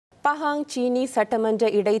Pahang சீனி சட்டமன்ற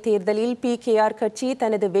இடைத்தேர்தலில் PKR கட்சி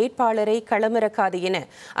தனது வேட்பாளரை களமிறக்காது என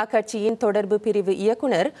அக்கட்சியின் தொடர்பு பிரிவு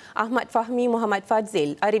இயக்குனர் அஹ்மத் ஃபஹ்மி முகமது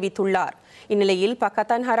ஃபட்சில் அறிவித்துள்ளார். இந்நிலையில்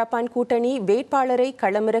பக்கத்தான் ஹரப்பான் கூட்டணி வேட்பாளரை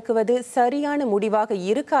களமிறக்குவது சரியான முடிவாக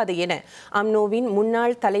இருக்காது என அம்னோவின்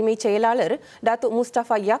முன்னாள் தலைமைச் செயலாளர் டாக்டோ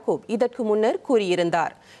முஸ்தபா யாக்கூப் இதற்கு முன்னர்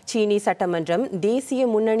கூறியிருந்தார். சீனி சட்டமன்றம் தேசிய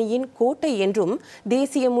முன்னணியின் கோட்டை என்றும்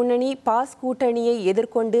தேசிய முன்னணி பாஸ் கூட்டணியை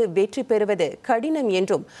எதிர்கொண்டு வெற்றி பெறுவது கடினம்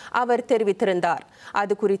என்றும் அவர் தெரிவித்திருந்தார்.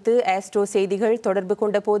 அது குறித்து ஆஸ்ட்ரோ செய்திகள் தொடர்பு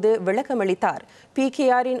கொண்ட போது விளக்கமளித்தார்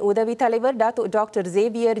PKRின் உதவி தலைவர் டாக்டர்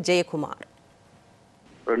ஜேவியர் ஜெயக்குமார்.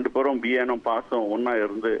 ரெண்டு பேரும் பிஏனும் பாஸும் ஒன்னா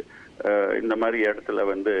இருந்து இந்த மாதிரி இடத்துல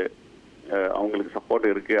அவங்களுக்கு சப்போர்ட்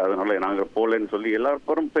இருக்கு, அதனால நாங்க போலன்னு சொல்லி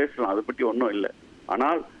எல்லாரும் பேசலாம், அதை பற்றி ஒன்றும் இல்லை.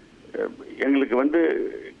 ஆனால் எங்களுக்கு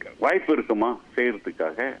வாய்ப்பு இருக்குமா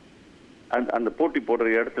செய்யறதுக்காக? அந்த போட்டி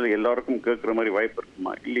போடுற இடத்துல எல்லாருக்கும் கேட்குற மாதிரி வாய்ப்பு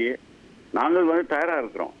இருக்குமா? இல்லையே. நாங்கள் தயாரா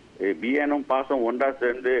இருக்கிறோம். பிஏனும் பாஸும் ஒன்றா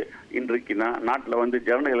சேர்ந்து இன்றைக்கு நாட்டில்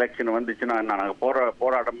ஜெனரல் எலெக்ஷன் வந்துச்சுன்னா நாங்கள்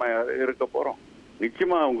போராட்டமா இருக்க போறோம்.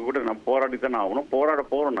 நிச்சயமா அவங்க கூட நம்ம போராடித்தானே ஆகணும், போராட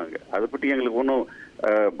போறோம். நாங்க அதை பற்றி எங்களுக்கு ஒன்றும்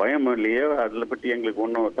பயம் இல்லையோ, அதில் பற்றி எங்களுக்கு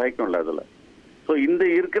ஒன்றும் தயக்கம் இல்லை. அதில் ஸோ இந்த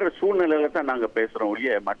இருக்கிற சூழ்நிலையில தான் நாங்கள் பேசுறோம்,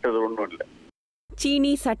 இல்லையே மற்றது ஒன்றும் இல்லை.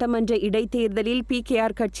 சீனி சட்டமன்ற இடைத்தேர்தலில்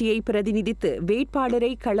PKR கட்சியை பிரதிநிதித்து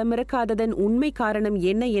வேட்பாளரை களமிறக்காததன் உண்மை காரணம்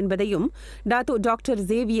என்ன என்பதையும் டாக்டர்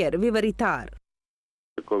ஜேவியர் விவரித்தார்.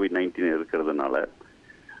 COVID-19 இருக்கிறதுனால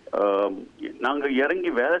நாங்கள் இறங்கி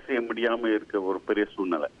வேலை செய்ய முடியாம இருக்க ஒரு பெரிய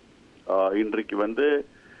சூழ்நிலை. இன்றைக்கு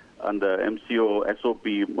அந்த MCO SOP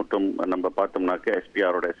மட்டும் நம்ம பார்த்தோம்னாக்க,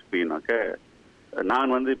 SPRோட SPனாக்க,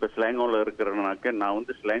 நான் இப்ப ஸ்லாங்கோல இருக்கிறேன்னாக்க,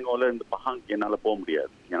 நான் ஸ்லாங்கோல இந்த பஹாங் என்னால போக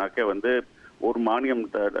முடியாது. எனக்கு ஒரு மானியம்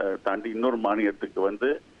தாண்டி இன்னொரு மானியத்துக்கு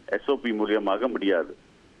SOP மூலியமாக முடியாது.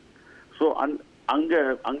 ஸோ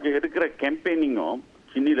அங்க இருக்கிற கேம்பெயினிங்கும்,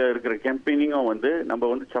 சின்னில இருக்கிற கேம்பெயினிங்கும்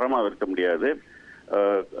நம்ம சிரமமா இருக்க முடியாது.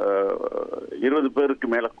 20 பேருக்கு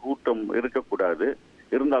மேல கூட்டம் இருக்கக்கூடாது.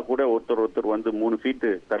 இருந்தா கூட ஒருத்தர் 3 ஃபீட்டு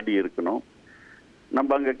தள்ளி இருக்கணும். நம்ம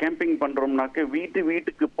அங்க கேம்பிங் பண்றோம்னாக்க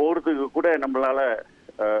வீட்டுக்கு போறதுக்கு கூட நம்மளால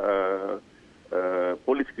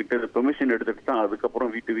போலீஸ் கிட்ட பெர்மிஷன் எடுத்துட்டு தான்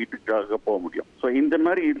அதுக்கப்புறம் வீட்டுக்காக போக முடியும். ஸோ இந்த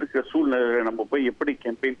மாதிரி இருக்கிற சூழ்நிலை நம்ம போய் எப்படி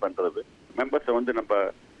கேம்பெயின் பண்றது? மெம்பர்ஸை நம்ம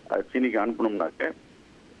சீனிக்கு அனுப்பணும்னாக்க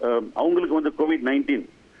அவங்களுக்கு COVID-19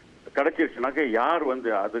 கிடைச்சிருச்சுனாக்க யார்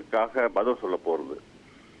அதுக்காக பதில் சொல்ல போறது?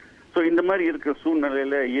 ஸோ இந்த மாதிரி இருக்கிற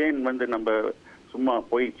சூழ்நிலையில ஏன் நம்ம சும்மா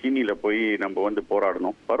போய் சீனியில போய் நம்ம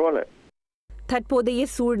போராடணும்? பரவாயில்ல. தற்போதைய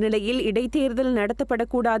சூழ்நிலையில் இடைத்தேர்தல்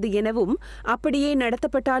நடத்தப்படக்கூடாது எனவும், அப்படியே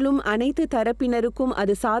நடத்தப்பட்டாலும் அனைத்து தரப்பினருக்கும்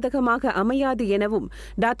அது சாதகமாக அமையாது எனவும்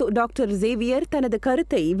டாக்டர் ஜேவியர் தனது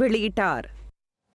கருத்தை வெளியிட்டார்.